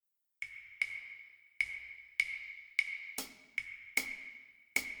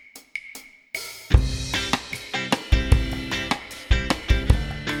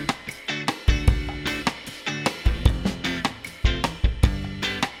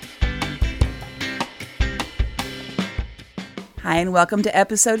Hi, and welcome to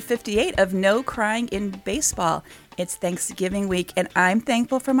episode 58 of No Crying in Baseball. It's Thanksgiving week, and I'm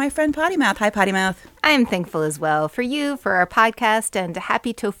thankful for my friend Potty Mouth. Hi, Potty Mouth. I'm thankful as well for you, for our podcast, and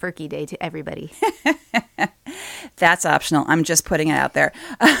happy Tofurkey Day to everybody. That's optional. I'm just putting it out there.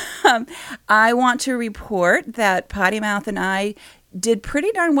 I want to report that Potty Mouth and I did pretty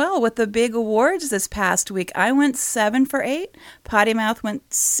darn well with the big awards this past week. I went 7 for 8. Potty Mouth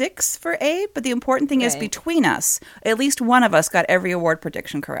went 6 for 8. But the important thing is between us, at least one of us got every award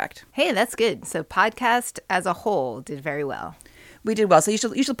prediction correct. Hey, that's good. So podcast as a whole did very well. We did well. So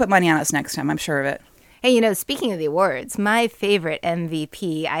you should put money on us next time. I'm sure of it. Hey, speaking of the awards, my favorite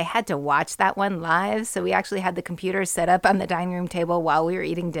MVP, I had to watch that one live. So we actually had the computer set up on the dining room table while we were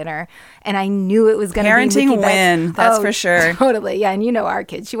eating dinner. And I knew it was going to be Parenting win, that's for sure. Totally. Yeah. And our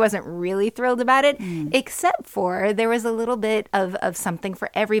kid, she wasn't really thrilled about it, except for there was a little bit of something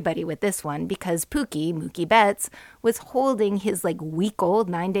for everybody with this one because Mookie Betts, was holding his week-old,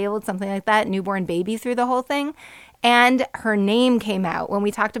 9-day-old, something like that, newborn baby through the whole thing. And her name came out. When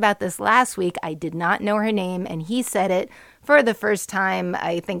we talked about this last week, I did not know her name, and he said it for the first time,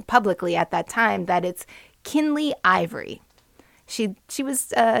 I think publicly at that time, that it's Kinley Ivory. She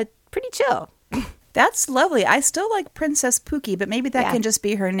was pretty chill. That's lovely. I still like Princess Pookie, but maybe that can just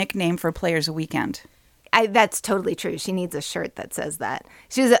be her nickname for Players Weekend. That's totally true. She needs a shirt that says that.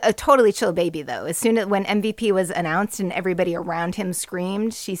 She was a totally chill baby, though. As soon as when MVP was announced and everybody around him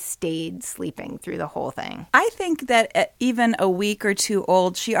screamed, she stayed sleeping through the whole thing. I think that even a week or two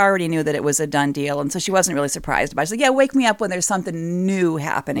old, she already knew that it was a done deal, and so she wasn't really surprised about it. She's like, yeah, wake me up when there's something new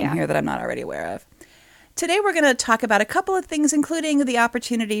happening here that I'm not already aware of. Today we're going to talk about a couple of things, including the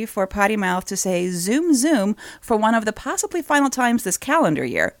opportunity for Potty Mouth to say zoom zoom for one of the possibly final times this calendar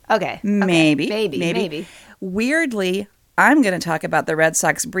year. Okay. Maybe. Weirdly, I'm going to talk about the Red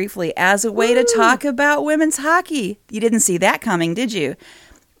Sox briefly as a way to talk about women's hockey. You didn't see that coming, did you?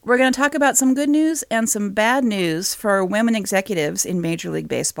 We're going to talk about some good news and some bad news for women executives in Major League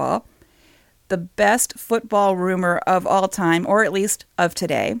Baseball. The best football rumor of all time, or at least of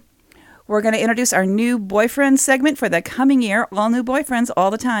today. We're going to introduce our new boyfriend segment for the coming year. All new boyfriends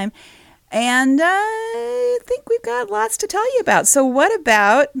all the time. And I think we've got lots to tell you about. So what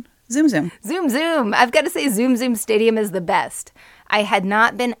about Zoom Zoom? Zoom Zoom. I've got to say Zoom Zoom Stadium is the best. I had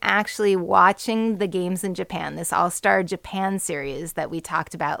not been actually watching the games in Japan, this All-Star Japan series that we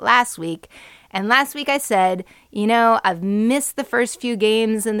talked about last week. And last week I said, I've missed the first few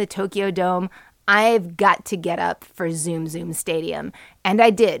games in the Tokyo Dome. I've got to get up for Zoom Zoom Stadium. And I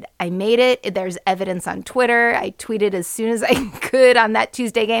did. I made it. There's evidence on Twitter. I tweeted as soon as I could on that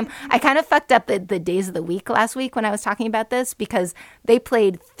Tuesday game. I kind of fucked up the days of the week last week when I was talking about this because they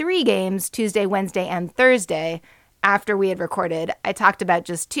played 3 games, Tuesday, Wednesday, and Thursday, after we had recorded. I talked about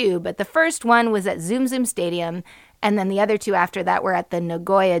just 2, but the first one was at Zoom Zoom Stadium, and then the other 2 after that were at the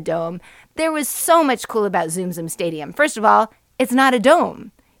Nagoya Dome. There was so much cool about Zoom Zoom Stadium. First of all, it's not a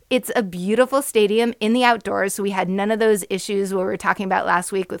dome. It's a beautiful stadium in the outdoors, so we had none of those issues what we were talking about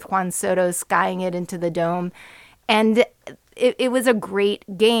last week with Juan Soto skying it into the dome. And it was a great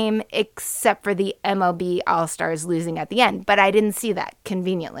game, except for the MLB All-Stars losing at the end. But I didn't see that,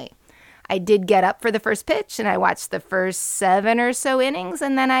 conveniently. I did get up for the first pitch, and I watched the first 7 or so innings,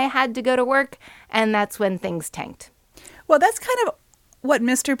 and then I had to go to work, and that's when things tanked. Well, that's kind of what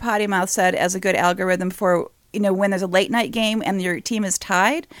Mr. Potty Mouth said as a good algorithm for when there's a late night game and your team is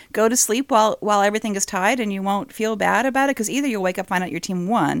tied, go to sleep while everything is tied and you won't feel bad about it because either you'll wake up, find out your team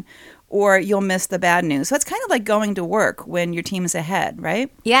won, or you'll miss the bad news. So it's kind of like going to work when your team is ahead,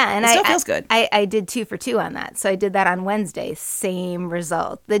 right? Yeah, and it still feels good. I did 2 for 2 on that. So I did that on Wednesday. Same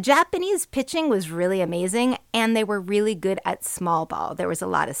result. The Japanese pitching was really amazing, and they were really good at small ball. There was a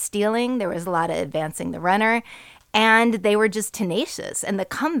lot of stealing. There was a lot of advancing the runner. And they were just tenacious, and the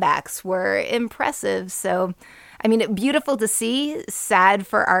comebacks were impressive. So, beautiful to see, sad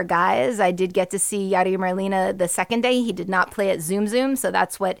for our guys. I did get to see Yadier Molina the second day. He did not play at Zoom Zoom, so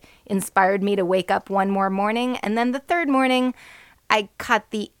that's what inspired me to wake up one more morning. And then the third morning, I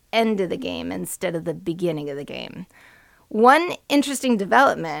caught the end of the game instead of the beginning of the game. One interesting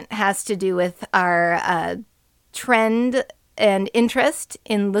development has to do with our trend and interest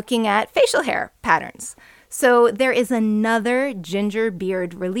in looking at facial hair patterns. So there is another ginger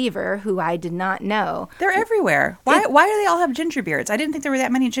beard reliever who I did not know. They're everywhere. Why do they all have ginger beards? I didn't think there were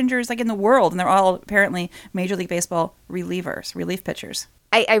that many gingers in the world, and they're all apparently Major League Baseball relief pitchers.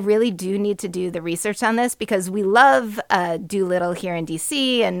 I really do need to do the research on this because we love Doolittle here in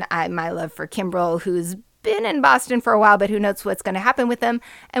D.C. and my love for Kimbrel, who's been in Boston for a while, but who knows what's going to happen with him.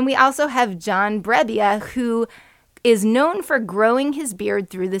 And we also have John Brebbia, who is known for growing his beard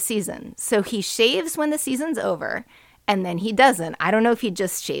through the season. So he shaves when the season's over, and then he doesn't. I don't know if he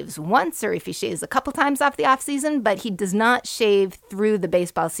just shaves once or if he shaves a couple times off the off season, but he does not shave through the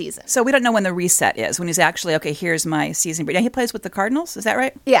baseball season. So we don't know when the reset is, when he's actually, okay, here's my season. Now he plays with the Cardinals, is that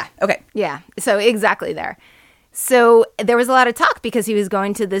right? Yeah. Okay. Yeah. So exactly there. So there was a lot of talk because he was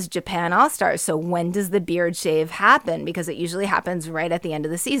going to this Japan All-Stars. So when does the beard shave happen? Because it usually happens right at the end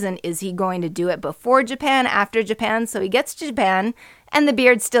of the season. Is he going to do it before Japan, after Japan? So he gets to Japan and the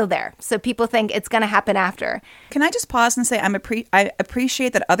beard's still there. So people think it's going to happen after. Can I just pause and say I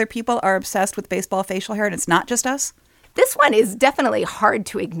appreciate that other people are obsessed with baseball facial hair and it's not just us? This one is definitely hard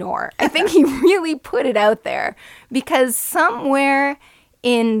to ignore. I think he really put it out there because somewhere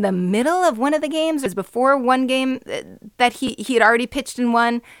in the middle of one of the games, or before one game that he had already pitched in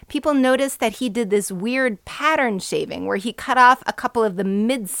one, people noticed that he did this weird pattern shaving where he cut off a couple of the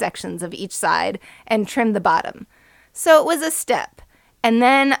midsections of each side and trimmed the bottom. So it was a step. And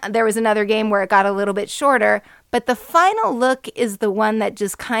then there was another game where it got a little bit shorter, but the final look is the one that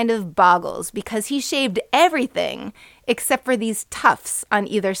just kind of boggles because he shaved everything except for these tufts on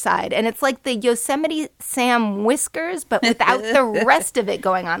either side. And it's like the Yosemite Sam whiskers, but without the rest of it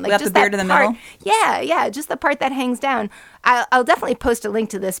going on. Like without just the beard that in the part. middle? Yeah, just the part that hangs down. I'll definitely post a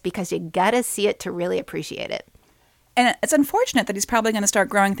link to this because you gotta see it to really appreciate it. And it's unfortunate that he's probably going to start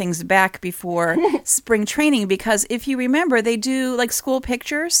growing things back before spring training because if you remember, they do like school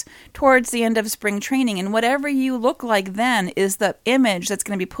pictures towards the end of spring training. And whatever you look like then is the image that's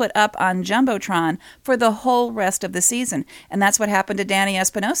going to be put up on Jumbotron for the whole rest of the season. And that's what happened to Danny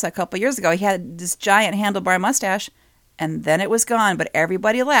Espinosa a couple years ago. He had this giant handlebar mustache and then it was gone, but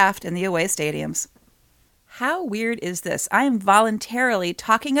everybody laughed in the away stadiums. How weird is this? I am voluntarily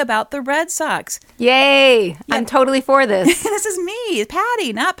talking about the Red Sox. Yay! Yeah. I'm totally for this. This is me,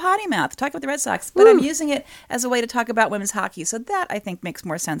 Patty, not Potty Mouth, talking about the Red Sox. But I'm using it as a way to talk about women's hockey. So that, I think, makes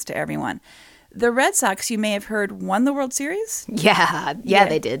more sense to everyone. The Red Sox, you may have heard, won the World Series. Yeah,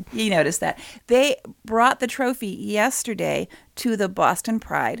 they did. You noticed that. They brought the trophy yesterday to the Boston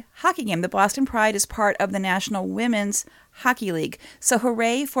Pride hockey game. The Boston Pride is part of the National Women's Hockey League. So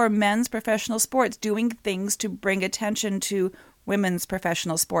hooray for men's professional sports doing things to bring attention to women's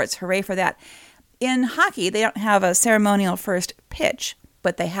professional sports. Hooray for that. In hockey, they don't have a ceremonial first pitch,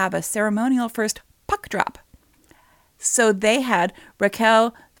 but they have a ceremonial first puck drop. So they had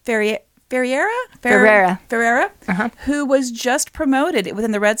Raquel Ferreira, who was just promoted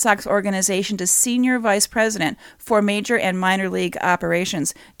within the Red Sox organization to senior vice president for major and minor league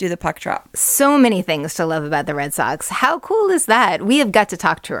operations, do the puck drop. So many things to love about the Red Sox. How cool is that? We have got to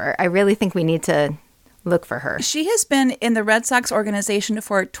talk to her. I really think we need to look for her. She has been in the Red Sox organization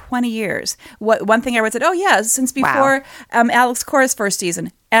for 20 years. One thing I read said, since before Alex Cora's first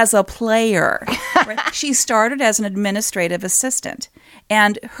season as a player. Right? She started as an administrative assistant.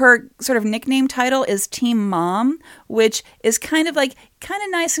 And her sort of nickname title is Team Mom, which is kind of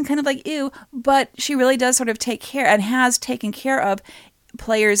nice and kind of like ew, but she really does sort of take care and has taken care of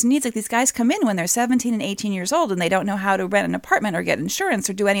players' needs. Like these guys come in when they're 17 and 18 years old and they don't know how to rent an apartment or get insurance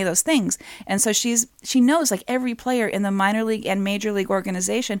or do any of those things. And so she knows like every player in the minor league and major league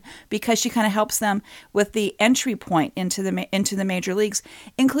organization because she kind of helps them with the entry point into the major leagues,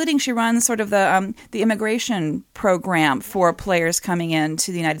 including she runs sort of the immigration program for players coming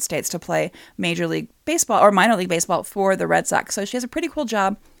into the United States to play major league baseball or minor league baseball for the Red Sox. So she has a pretty cool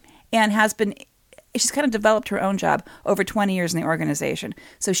job and she's kind of developed her own job over 20 years in the organization.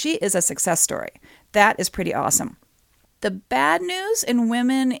 So she is a success story. That is pretty awesome. The bad news in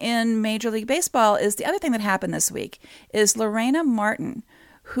women in Major League Baseball is the other thing that happened this week is Lorena Martin,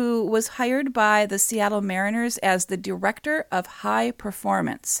 who was hired by the Seattle Mariners as the Director of High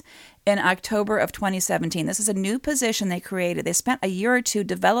Performance in October of 2017. This is a new position they created. They spent a year or two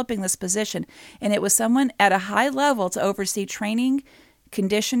developing this position, and it was someone at a high level to oversee training,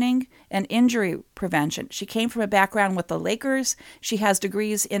 conditioning, and injury prevention. She came from a background with the Lakers. She has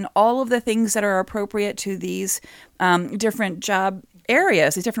degrees in all of the things that are appropriate to these different job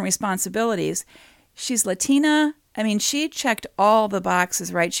areas, these different responsibilities. She's Latina. I mean, she checked all the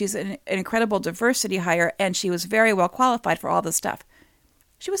boxes, right? She's an incredible diversity hire, and she was very well qualified for all this stuff.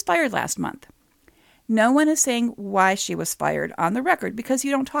 She was fired last month. No one is saying why she was fired on the record because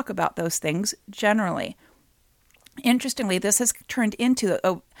you don't talk about those things generally. Interestingly, this has turned into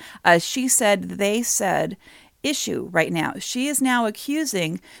a she said, they said issue right now. She is now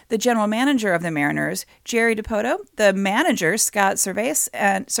accusing the general manager of the Mariners, Jerry Dipoto, the manager, Scott Service,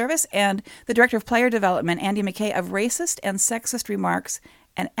 and the director of player development, Andy McKay, of racist and sexist remarks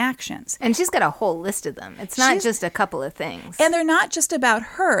and actions. And she's got a whole list of them. It's not just a couple of things. And they're not just about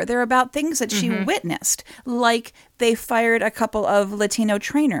her. They're about things that she witnessed. Like they fired a couple of Latino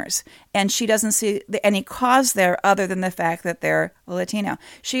trainers, and she doesn't see any cause there other than the fact that they're Latino.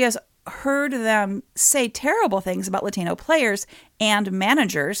 She has heard them say terrible things about Latino players and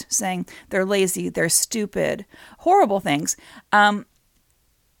managers, saying they're lazy, they're stupid, horrible things.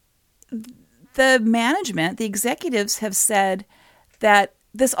 The management, the executives have said that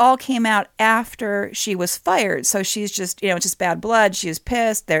this all came out after she was fired. So she's just, it's just bad blood. She was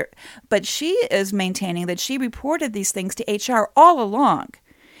pissed there. But she is maintaining that she reported these things to HR all along.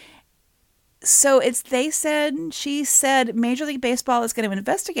 So she said Major League Baseball is going to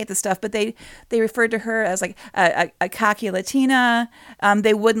investigate the stuff, but they referred to her as like a cocky Latina.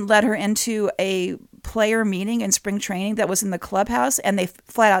 They wouldn't let her into a player meeting in spring training that was in the clubhouse, and they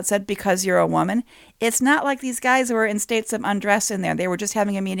flat out said, because you're a woman. It's not like these guys were in states of undress in there. They were just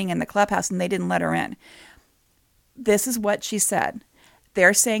having a meeting in the clubhouse, and they didn't let her in. This is what she said.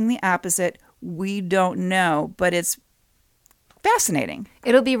 They're saying the opposite. We don't know, but it's fascinating.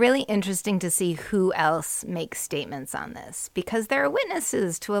 It'll be really interesting to see who else makes statements on this, because there are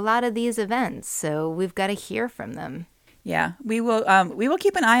witnesses to a lot of these events, so we've got to hear from them. Yeah, we will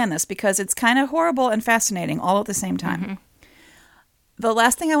keep an eye on this because it's kind of horrible and fascinating all at the same time. Mm-hmm. The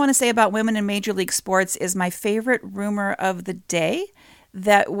last thing I want to say about women in Major League Sports is my favorite rumor of the day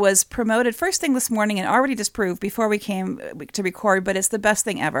that was promoted first thing this morning and already disproved before we came to record, but it's the best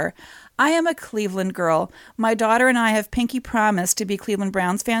thing ever. I am a Cleveland girl. My daughter and I have pinky promised to be Cleveland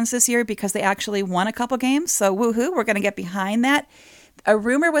Browns fans this year because they actually won a couple games, so woohoo, we're going to get behind that. A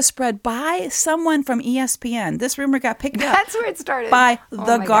rumor was spread by someone from ESPN. This rumor got picked up. That's where it started. By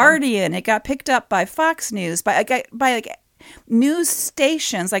The Guardian. God. It got picked up by Fox News, by news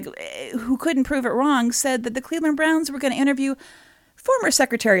stations who couldn't prove it wrong, said that the Cleveland Browns were going to interview former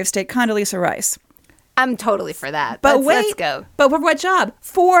Secretary of State Condoleezza Rice. I'm totally for that. But let's go. But for what job?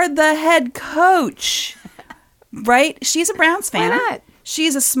 For the head coach. Right? She's a Browns fan. Why not?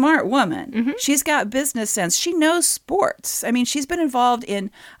 She's a smart woman. Mm-hmm. She's got business sense. She knows sports. I mean, she's been involved in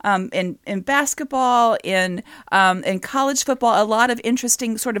basketball, in college football, a lot of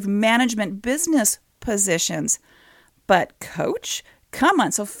interesting sort of management business positions. But coach? Come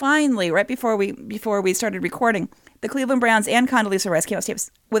on. So finally, right before we started recording, the Cleveland Browns and Condoleezza Rice came out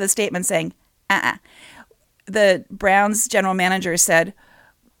with a statement saying, The Browns general manager said,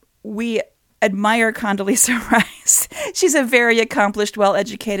 we admire Condoleezza Rice. She's a very accomplished,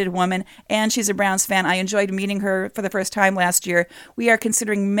 well-educated woman, and she's a Browns fan. I enjoyed meeting her for the first time last year. We are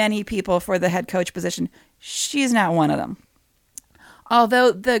considering many people for the head coach position. She's not one of them.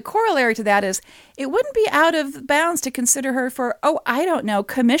 Although the corollary to that is it wouldn't be out of bounds to consider her for,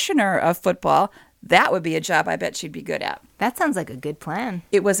 commissioner of football. That would be a job I bet she'd be good at. That sounds like a good plan.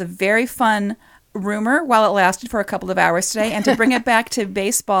 It was a very fun rumor while it lasted for a couple of hours today. And to bring it back to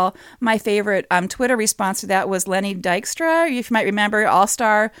baseball, my favorite Twitter response to that was Lenny Dykstra. You might remember,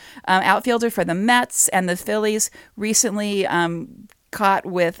 all-star outfielder for the Mets and the Phillies, recently caught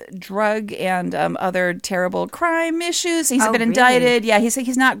with drug and other terrible crime issues. He's been indicted. Really? Yeah,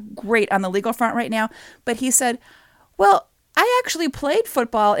 he's not great on the legal front right now. But he said, well, I actually played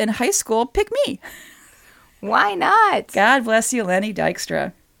football in high school. Pick me. Why not? God bless you, Lenny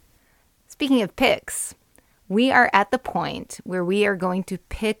Dykstra. Speaking of picks, we are at the point where we are going to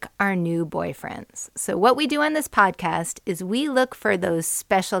pick our new boyfriends. So what we do on this podcast is we look for those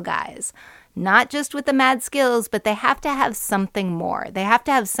special guys, not just with the mad skills, but they have to have something more. They have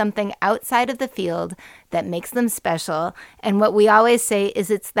to have something outside of the field that makes them special. And what we always say is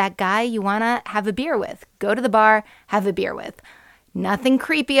it's that guy you want to have a beer with. Go to the bar, have a beer with. Nothing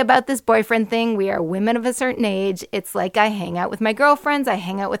creepy about this boyfriend thing. We are women of a certain age. It's like I hang out with my girlfriends. I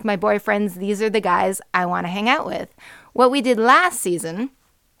hang out with my boyfriends. These are the guys I want to hang out with. What we did last season,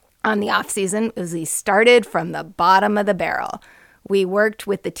 on the off season, was we started from the bottom of the barrel. We worked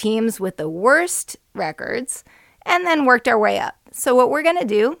with the teams with the worst records and then worked our way up. So what we're going to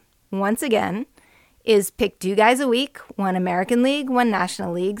do, once again, is pick 2 guys a week, 1 American League, 1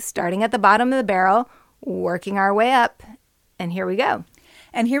 National League, starting at the bottom of the barrel, working our way up. And here we go.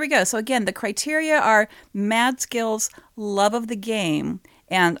 So again, the criteria are mad skills, love of the game,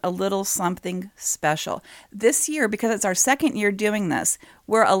 and a little something special. This year, because it's our second year doing this,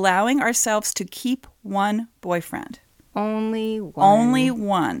 we're allowing ourselves to keep 1 boyfriend. Only one. Only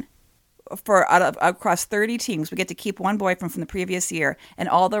one. Across 30 teams, we get to keep 1 boyfriend from the previous year, and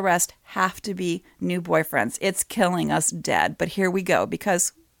all the rest have to be new boyfriends. It's killing us dead, but here we go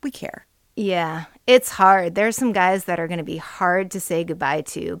because we care. Yeah, it's hard. There's some guys that are going to be hard to say goodbye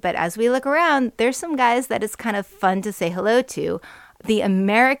to. But as we look around, there's some guys that it's kind of fun to say hello to. The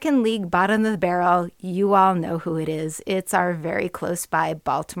American League bottom of the barrel, you all know who it is. It's our very close by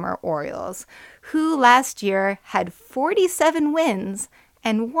Baltimore Orioles, who last year had 47 wins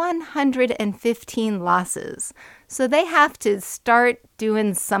and 115 losses. So they have to start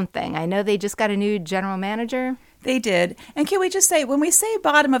doing something. I know they just got a new general manager. They did. And can we just say, when we say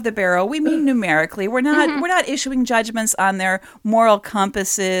bottom of the barrel, we mean numerically. We're not issuing judgments on their moral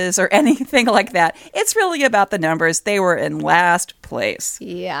compasses or anything like that. It's really about the numbers. They were in last place.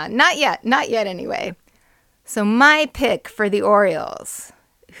 Yeah, not yet. Not yet anyway. So my pick for the Orioles,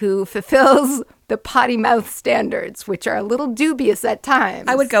 who fulfills the potty mouth standards, which are a little dubious at times.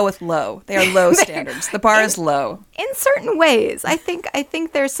 I would go with low. They are low standards. The bar is low. In certain ways. I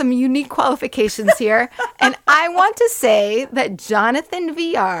think there's some unique qualifications here. And I want to say that Jonathan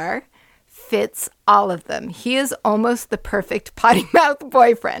VR fits all of them. He is almost the perfect potty mouth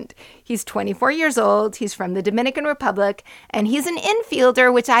boyfriend. He's 24 years old. He's from the Dominican Republic, and he's an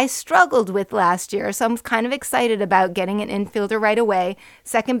infielder, which I struggled with last year. So I'm kind of excited about getting an infielder right away.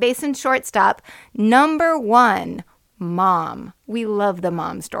 Second base and shortstop. Number one, mom. We love the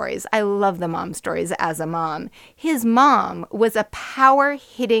mom stories. I love the mom stories as a mom. His mom was a power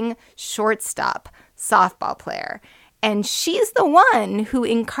hitting shortstop softball player. And she's the one who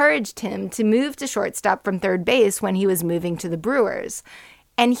encouraged him to move to shortstop from third base when he was moving to the Brewers.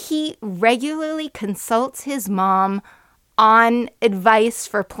 And he regularly consults his mom on advice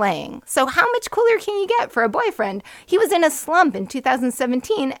for playing. So how much cooler can you get for a boyfriend? He was in a slump in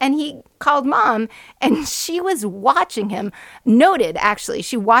 2017 and he called mom and she was watching him. Noted, actually,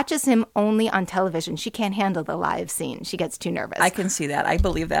 she watches him only on television. She can't handle the live scene. She gets too nervous. I can see that. I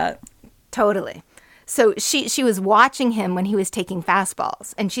believe that. Totally. So she was watching him when he was taking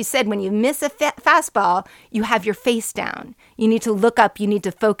fastballs. And she said, when you miss a fastball, you have your face down. You need to look up. You need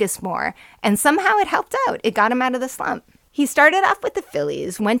to focus more. And somehow it helped out. It got him out of the slump. He started off with the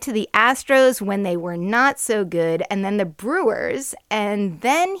Phillies, went to the Astros when they were not so good, and then the Brewers, and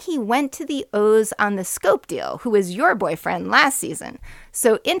then he went to the O's on the Scope deal, who was your boyfriend last season.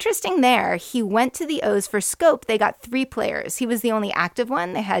 So interesting there, he went to the O's for Scope. They got 3 players. He was the only active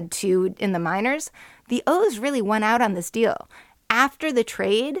one. They had 2 in the minors. The O's really won out on this deal. After the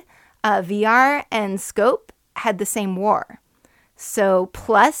trade, VR and Scope had the same WAR. So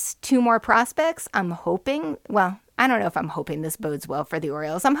plus 2 more prospects, I'm hoping, well, I don't know if I'm hoping this bodes well for the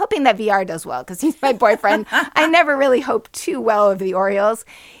Orioles. I'm hoping that VR does well because he's my boyfriend. I never really hope too well of the Orioles.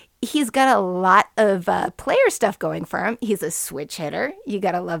 He's got a lot of player stuff going for him. He's a switch hitter. You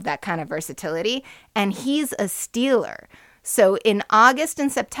got to love that kind of versatility. And he's a stealer. So in August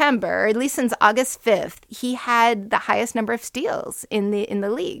and September, or at least since August 5th, he had the highest number of steals in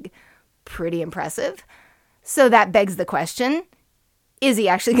the league. Pretty impressive. So that begs the question, is he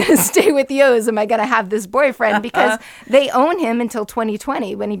actually going to stay with the O's? Am I going to have this boyfriend? Because they own him until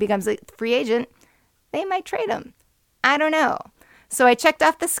 2020 when he becomes a free agent. They might trade him. I don't know. So I checked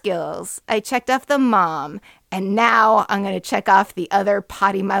off the skills. I checked off the mom. And now I'm going to check off the other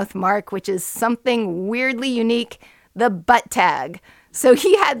potty mouth mark, which is something weirdly unique, the butt tag. So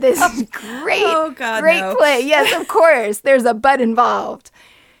he had this great play. Yes, of course. There's a butt involved.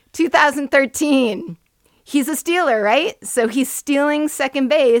 2013. He's a stealer, right? So he's stealing second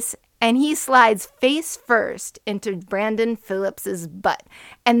base, and he slides face first into Brandon Phillips's butt.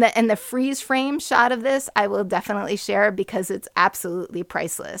 And the freeze frame shot of this, I will definitely share because it's absolutely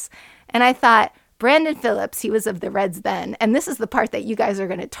priceless. And I thought, Brandon Phillips, he was of the Reds then, and this is the part that you guys are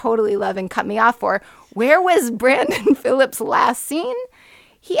going to totally love and cut me off for. Where was Brandon Phillips last seen?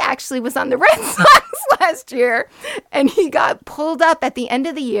 He actually was on the Red Sox last year, and he got pulled up at the end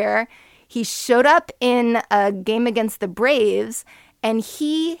of the year. He showed up in a game against the Braves, and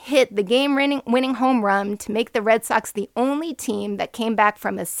he hit the game-winning home run to make the Red Sox the only team that came back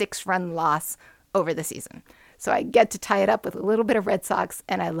from a 6-run loss over the season. So I get to tie it up with a little bit of Red Sox,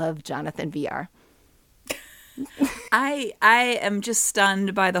 and I love Jonathan VR. I am just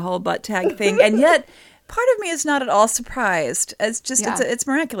stunned by the whole butt tag thing, and yet part of me is not at all surprised. It's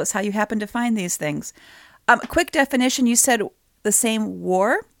miraculous how you happen to find these things. Quick definition, you said the same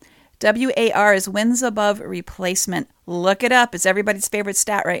WAR? WAR is wins above replacement. Look it up. It's everybody's favorite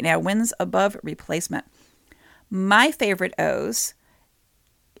stat right now. Wins above replacement. My favorite O's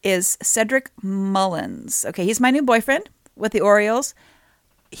is Cedric Mullins. Okay, he's my new boyfriend with the Orioles.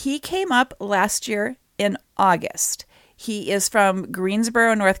 He came up last year in August. He is from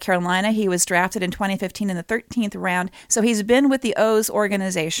Greensboro, North Carolina. He was drafted in 2015 in the 13th round. So he's been with the O's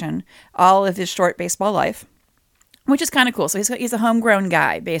organization all of his short baseball life, which is kind of cool. So he's a homegrown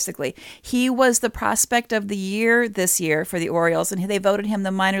guy, basically. He was the prospect of the year this year for the Orioles, and they voted him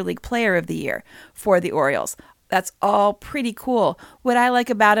the minor league player of the year for the Orioles. That's all pretty cool. What I like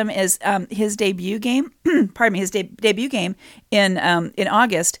about him is his debut game. Pardon me, his debut game in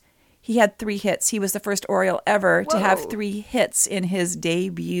August. He had 3 hits. He was the first Oriole ever to have 3 hits in his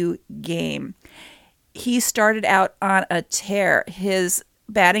debut game. He started out on a tear. His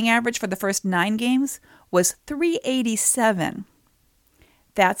batting average for the first 9 games was .387.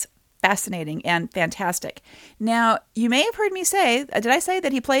 That's fascinating and fantastic. Now, you may have heard me say, did I say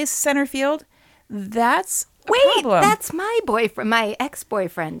that he plays center field? That's a problem. That's my boyfriend, my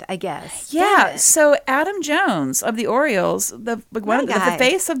ex-boyfriend, I guess. Yeah, so Adam Jones of the Orioles, the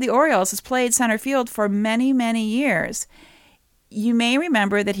face of the Orioles, has played center field for many, many years. You may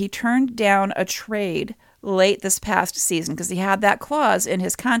remember that he turned down a trade late this past season because he had that clause in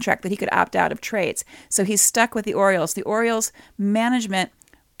his contract that he could opt out of trades. So he's stuck with the Orioles. The Orioles management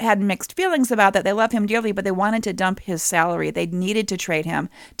had mixed feelings about that. They love him dearly, but they wanted to dump his salary. They needed to trade him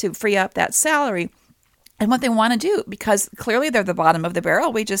to free up that salary. And what they want to do, because clearly they're the bottom of the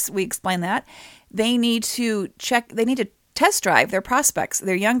barrel, we explained that, they need to test drive their prospects,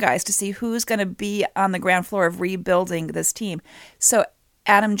 their young guys, to see who's going to be on the ground floor of rebuilding this team. So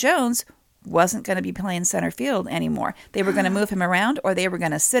Adam Jones wasn't going to be playing center field anymore. They were going to move him around, or they were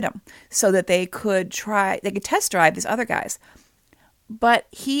going to sit him so that they could test drive these other guys. But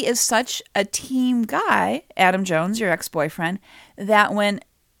he is such a team guy, Adam Jones, your ex-boyfriend, that when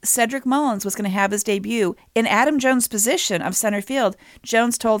Cedric Mullins was going to have his debut in Adam Jones' position of center field,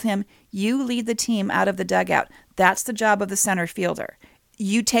 Jones told him, "You lead the team out of the dugout. That's the job of the center fielder.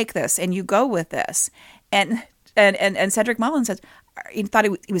 You take this and you go with this." And Cedric Mullins said he thought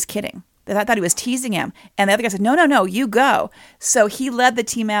he was kidding. They thought he was teasing him. And the other guy said, no, you go. So he led the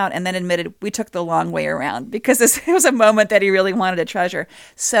team out and then admitted, we took the long way around, because it was a moment that he really wanted to treasure.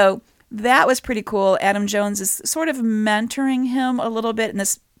 So that was pretty cool. Adam Jones is sort of mentoring him a little bit in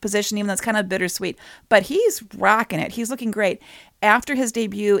this position, even though it's kind of bittersweet. But he's rocking it. He's looking great. After his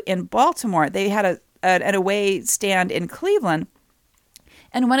debut in Baltimore, they had an away stand in Cleveland.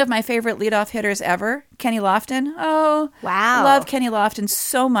 And one of my favorite leadoff hitters ever, Kenny Lofton. Oh, wow. Love Kenny Lofton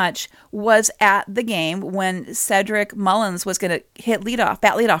so much, was at the game when Cedric Mullins was going to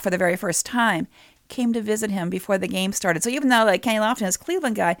bat leadoff for the very first time. Came to visit him before the game started. So even though Kenny Lofton is a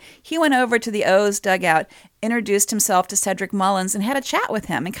Cleveland guy, he went over to the O's dugout, introduced himself to Cedric Mullins, and had a chat with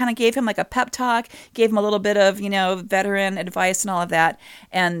him and kind of gave him like a pep talk, gave him a little bit of, veteran advice and all of that.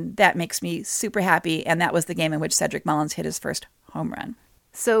 And that makes me super happy. And that was the game in which Cedric Mullins hit his first home run.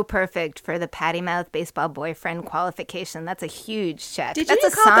 So perfect for the patty mouth baseball boyfriend qualification. That's a huge check. Did That's you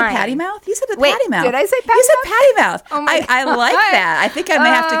call it the patty mouth? You said the patty mouth. Did I say patty mouth? You said patty mouth. Oh my God. I like that. I think I may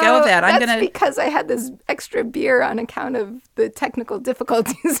have to go with that. That's because I had this extra beer on account of the technical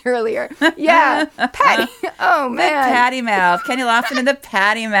difficulties earlier. Yeah, patty. Oh, man. The patty mouth. Kenny Lofton in the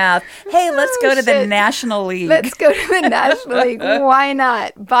patty mouth. Hey, let's go to the National League. Let's go to the National League. Why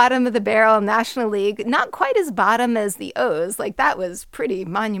not? Bottom of the barrel National League. Not quite as bottom as the O's. That was pretty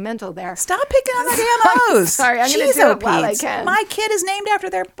monumental there. Stop picking on the damn O's. Sorry, I'm going to do it while I can. My kid is named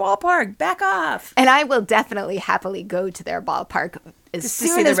after their ballpark. Back off. And I will definitely happily go to their ballpark as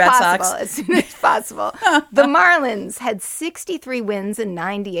soon as possible. The Marlins had 63 wins and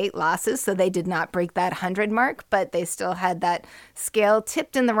 98 losses, so they did not break that 100 mark, but they still had that scale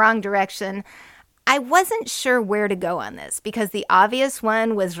tipped in the wrong direction. I wasn't sure where to go on this because the obvious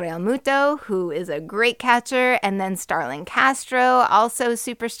one was Real Muto, who is a great catcher, and then Starlin Castro, also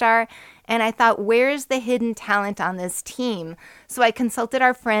superstar. And I thought, where's the hidden talent on this team? So I consulted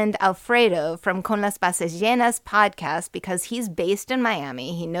our friend Alfredo from Con las Bases Llenas podcast because he's based in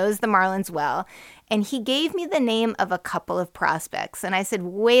Miami. He knows the Marlins well. And he gave me the name of a couple of prospects. And I said,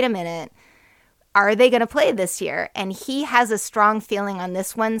 wait a minute. Are they going to play this year? And he has a strong feeling on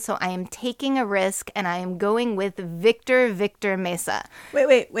this one, so I am taking a risk, and I am going with Victor Mesa.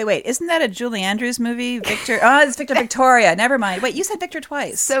 Wait. Isn't that a Julie Andrews movie? Victor? Oh, it's Victor Victoria. Never mind. Wait, you said Victor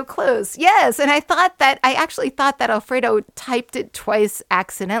twice. So close. Yes, and I actually thought that Alfredo typed it twice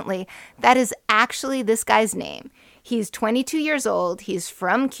accidentally. That is actually this guy's name. He's 22 years old. He's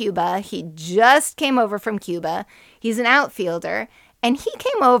from Cuba. He just came over from Cuba. He's an outfielder. And he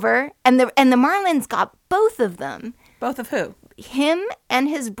came over, and the Marlins got both of them. Both of who? Him and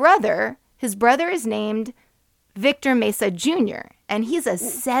his brother. His brother is named Victor Mesa Jr., and he's a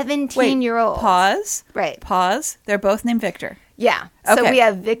 17-year-old. Pause. Right. Pause. They're both named Victor. Yeah. Okay. So we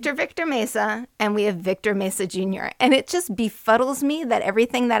have Victor Mesa, and we have Victor Mesa Jr., and it just befuddles me that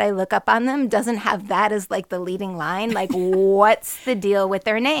everything that I look up on them doesn't have that as the leading line. What's the deal with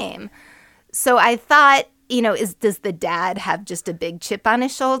their name? So I thought, does the dad have just a big chip on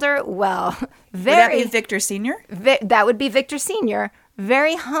his shoulder? Well, Would that be Victor Sr.? That would be Victor Sr.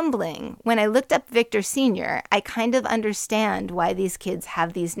 very humbling. When I looked up Victor Sr., I kind of understand why these kids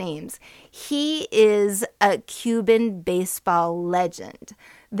have these names. He is a Cuban baseball legend.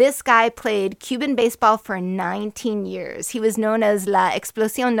 This guy played Cuban baseball for 19 years. He was known as La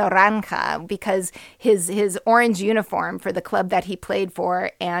Explosión Naranja because his orange uniform for the club that he played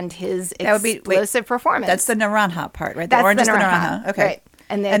for and his explosive performance. That's the naranja part, right? The orange is the naranja. Okay. Right.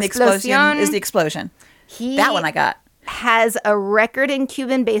 And the explosion is the explosion. That one I got. Has a record in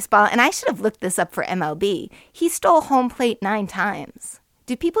Cuban baseball, and I should have looked this up for MLB. He stole home plate 9 times.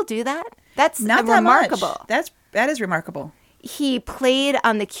 Do people do that? That's not that remarkable. Much. That is remarkable. He played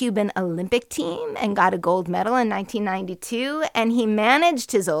on the Cuban Olympic team and got a gold medal in 1992, and he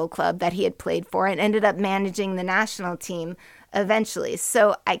managed his old club that he had played for and ended up managing the national team eventually.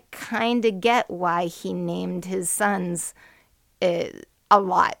 So I kind of get why he named his sons a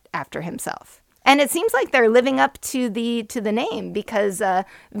lot after himself. And it seems like they're living up to the name because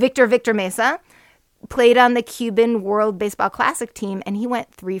Victor Mesa played on the Cuban World Baseball Classic team, and he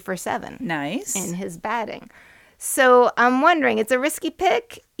went 3 for 7. Nice. In his batting. So I'm wondering, it's a risky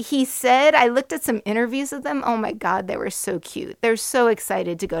pick. He said, I looked at some interviews of them. Oh my God, they were so cute. They're so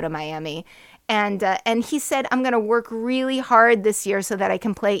excited to go to Miami. And he said, I'm going to work really hard this year so that I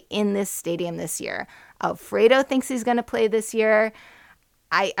can play in this stadium this year. Alfredo thinks he's going to play this year.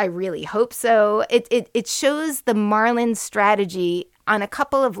 I really hope so. It shows the Marlins strategy on a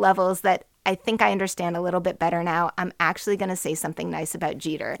couple of levels that I think I understand a little bit better now. I'm actually going to say something nice about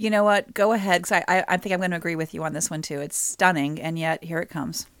Jeter. You know what? Go ahead, because I think I'm going to agree with you on this one, too. It's stunning, and yet here it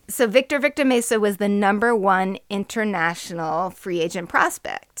comes. So Victor Mesa was the #1 international free agent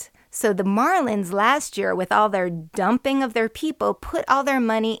prospect. So the Marlins last year, with all their dumping of their people, put all their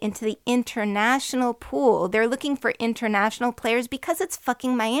money into the international pool. They're looking for international players because it's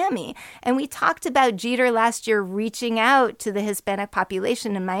fucking Miami. And we talked about Jeter last year reaching out to the Hispanic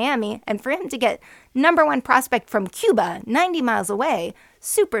population in Miami. And for him to get #1 prospect from Cuba, 90 miles away,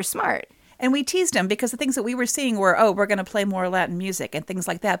 super smart. And we teased him because the things that we were seeing were, we're going to play more Latin music and things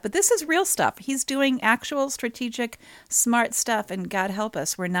like that. But this is real stuff. He's doing actual strategic, smart stuff. And God help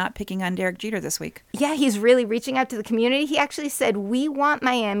us, we're not picking on Derek Jeter this week. Yeah, he's really reaching out to the community. He actually said, we want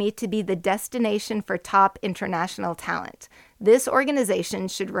Miami to be the destination for top international talent. This organization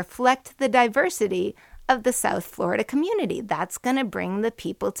should reflect the diversity of the South Florida community. That's going to bring the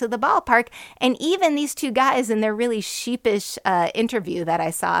people to the ballpark. And even these 2 guys in their really sheepish interview that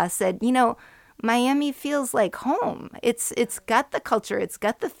I saw said, Miami feels like home. It's got the culture. It's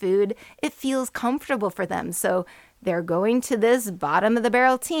got the food. It feels comfortable for them. So they're going to this bottom of the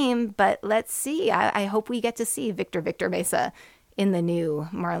barrel team. But let's see. I hope we get to see Victor Mesa in the new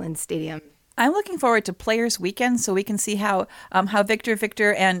Marlins Stadium. I'm looking forward to Players Weekend so we can see how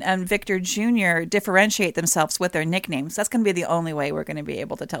Victor and Victor Jr. differentiate themselves with their nicknames. That's going to be the only way we're going to be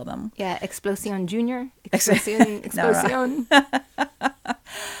able to tell them. Yeah, Explosión Jr. Explosión.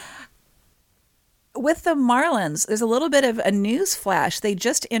 With the Marlins, there's a little bit of a news flash. They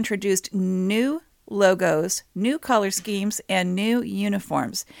just introduced new logos, new color schemes, and new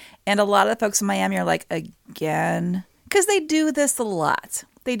uniforms. And a lot of the folks in Miami are like, again? Because they do this a lot.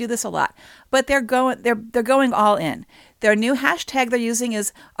 But they're going all in. Their new hashtag they're using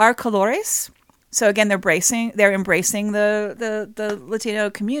is Our Colores. So again, they're embracing the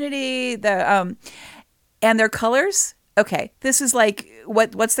Latino community, and their colors. Okay, this is like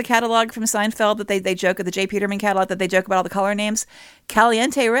what's the catalog from Seinfeld that they joke at the J. Peterman catalog that they joke about all the color names?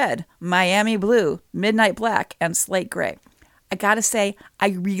 Caliente Red, Miami Blue, Midnight Black, and Slate Gray. I gotta say, I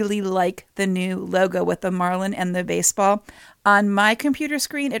really like the new logo with the Marlin and the baseball. On my computer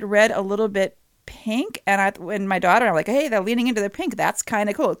screen, it read a little bit pink, and my daughter, I'm like, hey, they're leaning into the pink. That's kind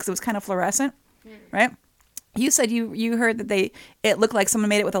of cool because it was kind of fluorescent, right? You said you heard that it looked like someone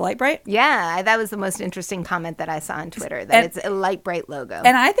made it with a light bright? Yeah, that was the most interesting comment that I saw on Twitter, that it's a light bright logo.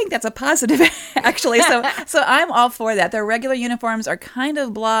 And I think that's a positive, actually. So I'm all for that. Their regular uniforms are kind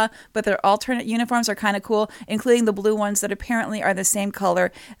of blah, but their alternate uniforms are kind of cool, including the blue ones that apparently are the same color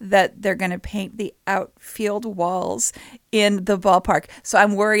that they're going to paint the outfield walls in the ballpark. So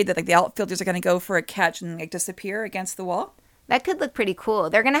I'm worried that the outfielders are going to go for a catch and disappear against the wall. That could look pretty cool.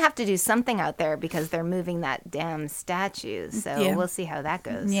 They're going to have to do something out there because they're moving that damn statue. So We'll see how that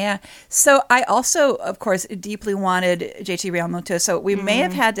goes. Yeah. So I also, of course, deeply wanted JT Realmuto. So we may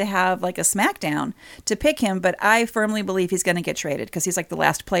have had to have like a smackdown to pick him, but I firmly believe he's going to get traded because he's like the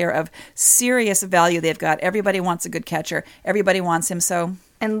last player of serious value they've got. Everybody wants a good catcher. Everybody wants him. So...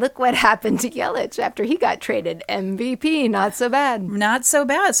 And look what happened to Yelich after he got traded. MVP, not so bad. Not so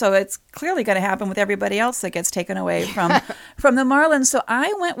bad. So it's clearly going to happen with everybody else that gets taken away from the Marlins. So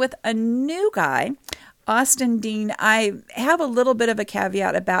I went with a new guy. Austin Dean, I have a little bit of a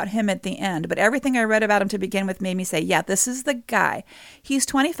caveat about him at the end, but everything I read about him to begin with made me say, yeah, this is the guy. He's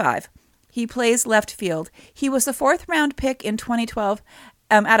 25. He plays left field. He was the 4th round pick in 2012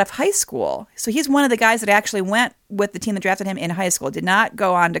 out of high school. So he's one of the guys that actually went with the team that drafted him in high school, did not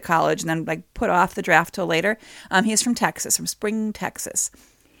go on to college and then put off the draft till later. He's from Texas, from Spring, Texas.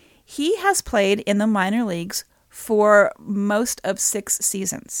 He has played in the minor leagues for most of 6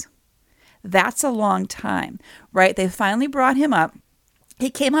 seasons. That's a long time, right? They finally brought him up. He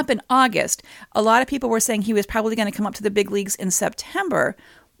came up in August. A lot of people were saying he was probably going to come up to the big leagues in September,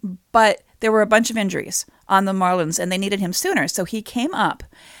 but there were a bunch of injuries on the Marlins, and they needed him sooner, so he came up.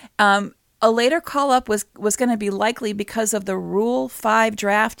 A later call-up was going to be likely because of the Rule 5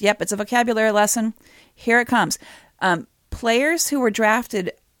 draft. Yep, it's a vocabulary lesson. Here it comes. Players who were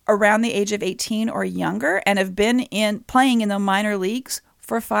drafted around the age of 18 or younger and have been playing in the minor leagues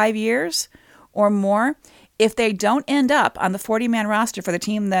for 5 years or more, if they don't end up on the 40-man roster for the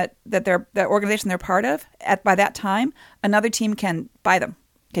team that organization they're part of by that time, another team can buy them,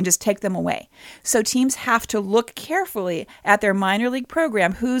 can just take them away. So teams have to look carefully at their minor league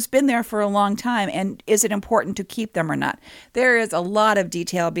program, who's been there for a long time, and is it important to keep them or not? There is a lot of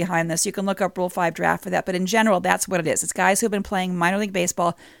detail behind this. You can look up Rule 5 draft for that, but in general, that's what it is. It's guys who have been playing minor league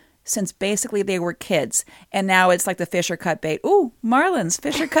baseball since basically they were kids, and now it's like the Fisher cut bait. Ooh, Marlins,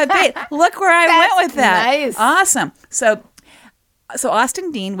 Fisher cut bait. Look where I went with that. Nice. Awesome. So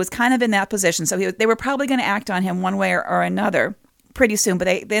Austin Dean was kind of in that position. So they were probably going to act on him one way or another pretty soon, but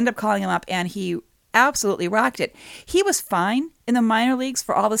they ended up calling him up, and he absolutely rocked it. He was fine in the minor leagues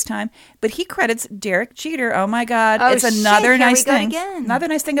for all this time, but he credits Derek Jeter. Oh my God. It's another nice thing. Another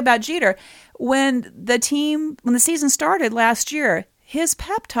nice thing about Jeter. When the season started last year, his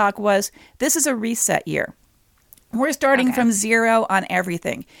pep talk was, this is a reset year. We're starting from zero on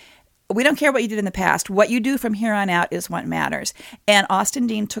everything. We don't care what you did in the past. What you do from here on out is what matters. And Austin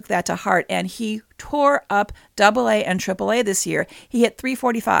Dean took that to heart, and he tore up AA and AAA this year. He hit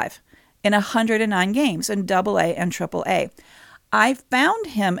 .345 in 109 games in AA and AAA. I found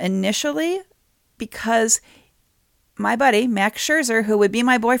him initially because my buddy, Max Scherzer, who would be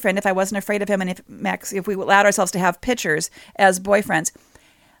my boyfriend if I wasn't afraid of him and if we allowed ourselves to have pitchers as boyfriends,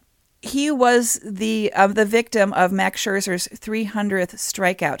 he was the victim of Max Scherzer's 300th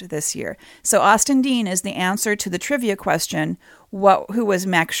strikeout this year. So Austin Dean is the answer to the trivia question, who was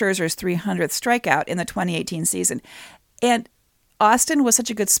Max Scherzer's 300th strikeout in the 2018 season. And Austin was such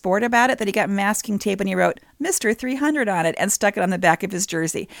a good sport about it that he got masking tape and he wrote Mr. 300 on it and stuck it on the back of his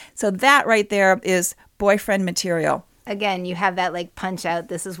jersey. So that right there is boyfriend material. Again, you have that punch out.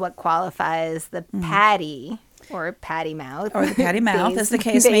 This is what qualifies the patty or patty mouth. Or the patty mouth, as the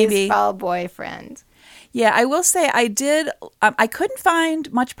case may be. Baseball boyfriend. Yeah, I will say I couldn't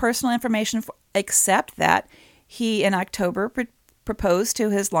find much personal information except that he, in October, proposed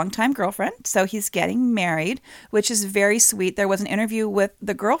to his longtime girlfriend. So he's getting married, which is very sweet. There was an interview with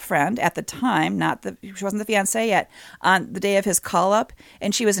the girlfriend at the time, she wasn't the fiancée yet, on the day of his call-up,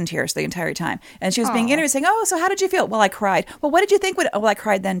 and she was in tears the entire time. And she was being interviewed saying, oh, so how did you feel? Well, I cried. Well, what did you think? Well, I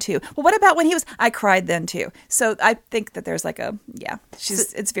cried then too. Well, what about when I cried then too. So I think that there's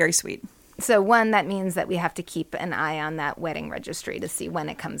it's very sweet. So one, that means that we have to keep an eye on that wedding registry to see when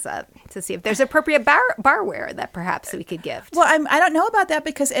it comes up, to see if there's appropriate barware that perhaps we could gift. Well, I don't know about that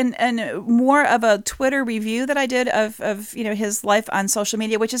because in more of a Twitter review that I did of his life on social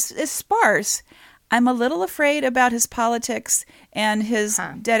media, which is sparse, I'm a little afraid about his politics and his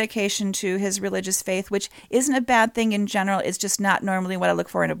dedication to his religious faith, which isn't a bad thing in general. It's just not normally what I look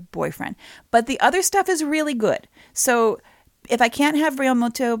for in a boyfriend. But the other stuff is really good. So if I can't have Real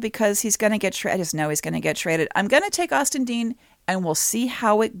Muto because he's going to get traded, I just know he's going to get traded, I'm going to take Austin Dean, and we'll see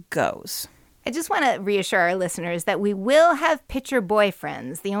how it goes. I just want to reassure our listeners that we will have pitcher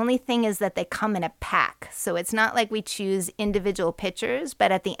boyfriends. The only thing is that they come in a pack. So it's not like we choose individual pitchers,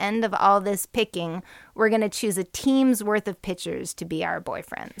 but at the end of all this picking, we're going to choose a team's worth of pitchers to be our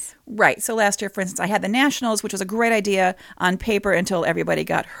boyfriends. Right. So last year, for instance, I had the Nationals, which was a great idea on paper until everybody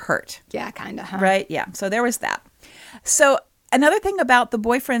got hurt. Yeah, kind of. Huh? Right? Yeah. So there was that. So another thing about the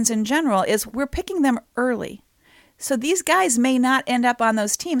boyfriends in general is we're picking them early. So these guys may not end up on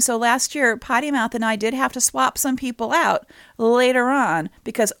those teams. So last year, Potty Mouth and I did have to swap some people out later on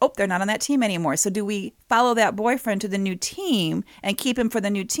because, they're not on that team anymore. So do we follow that boyfriend to the new team and keep him for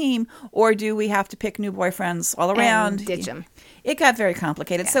the new team? Or do we have to pick new boyfriends all around? And ditch him. It got very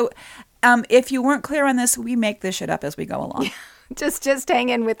complicated. Yeah. So if you weren't clear on this, we make this shit up as we go along. Just hang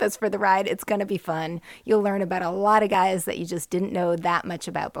in with us for the ride. It's going to be fun. You'll learn about a lot of guys that you just didn't know that much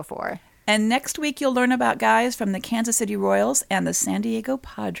about before. And next week, you'll learn about guys from the Kansas City Royals and the San Diego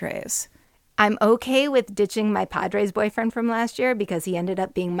Padres. I'm okay with ditching my Padres boyfriend from last year because he ended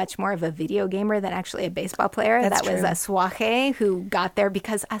up being much more of a video gamer than actually a baseball player. That's that was true. Asuaje, who got there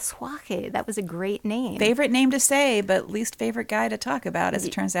because Asuaje, that was a great name. Favorite name to say, but least favorite guy to talk about, as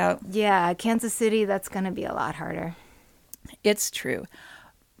it turns out. Yeah, Kansas City, that's going to be a lot harder. It's true.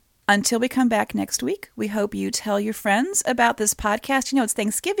 Until we come back next week, we hope you tell your friends about this podcast. You know, it's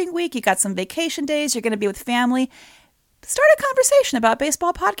Thanksgiving week. You got some vacation days. You're going to be with family. Start a conversation about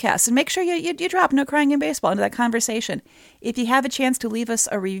baseball podcasts and make sure you drop No Crying in Baseball into that conversation. If you have a chance to leave us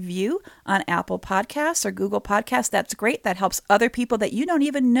a review on Apple Podcasts or Google Podcasts, that's great. That helps other people that you don't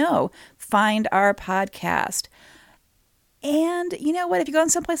even know find our podcast. And you know what? If you're going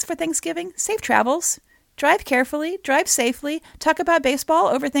someplace for Thanksgiving, safe travels. Drive carefully, drive safely, talk about baseball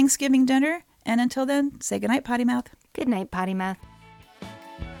over Thanksgiving dinner. And until then, say goodnight, Potty Mouth. Good night, Potty Mouth.